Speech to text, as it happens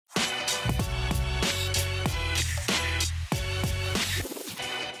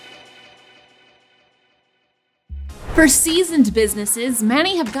For seasoned businesses,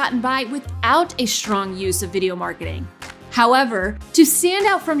 many have gotten by without a strong use of video marketing. However, to stand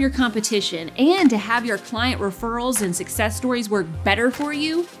out from your competition and to have your client referrals and success stories work better for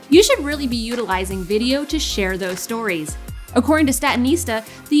you, you should really be utilizing video to share those stories. According to Statista,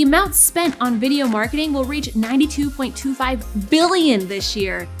 the amount spent on video marketing will reach $92.25 billion this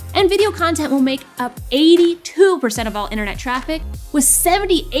year, and video content will make up 82% of all internet traffic, with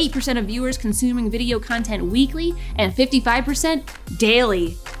 78% of viewers consuming video content weekly and 55%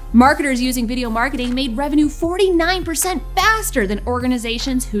 daily. Marketers using video marketing made revenue 49% faster than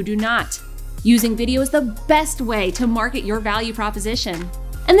organizations who do not. Using video is the best way to market your value proposition.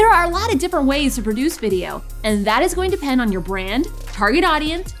 And there are a lot of different ways to produce video, and that is going to depend on your brand, target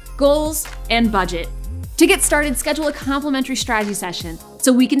audience, goals, and budget. To get started, schedule a complimentary strategy session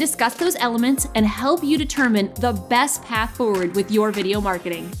so we can discuss those elements and help you determine the best path forward with your video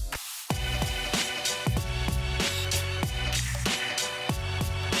marketing.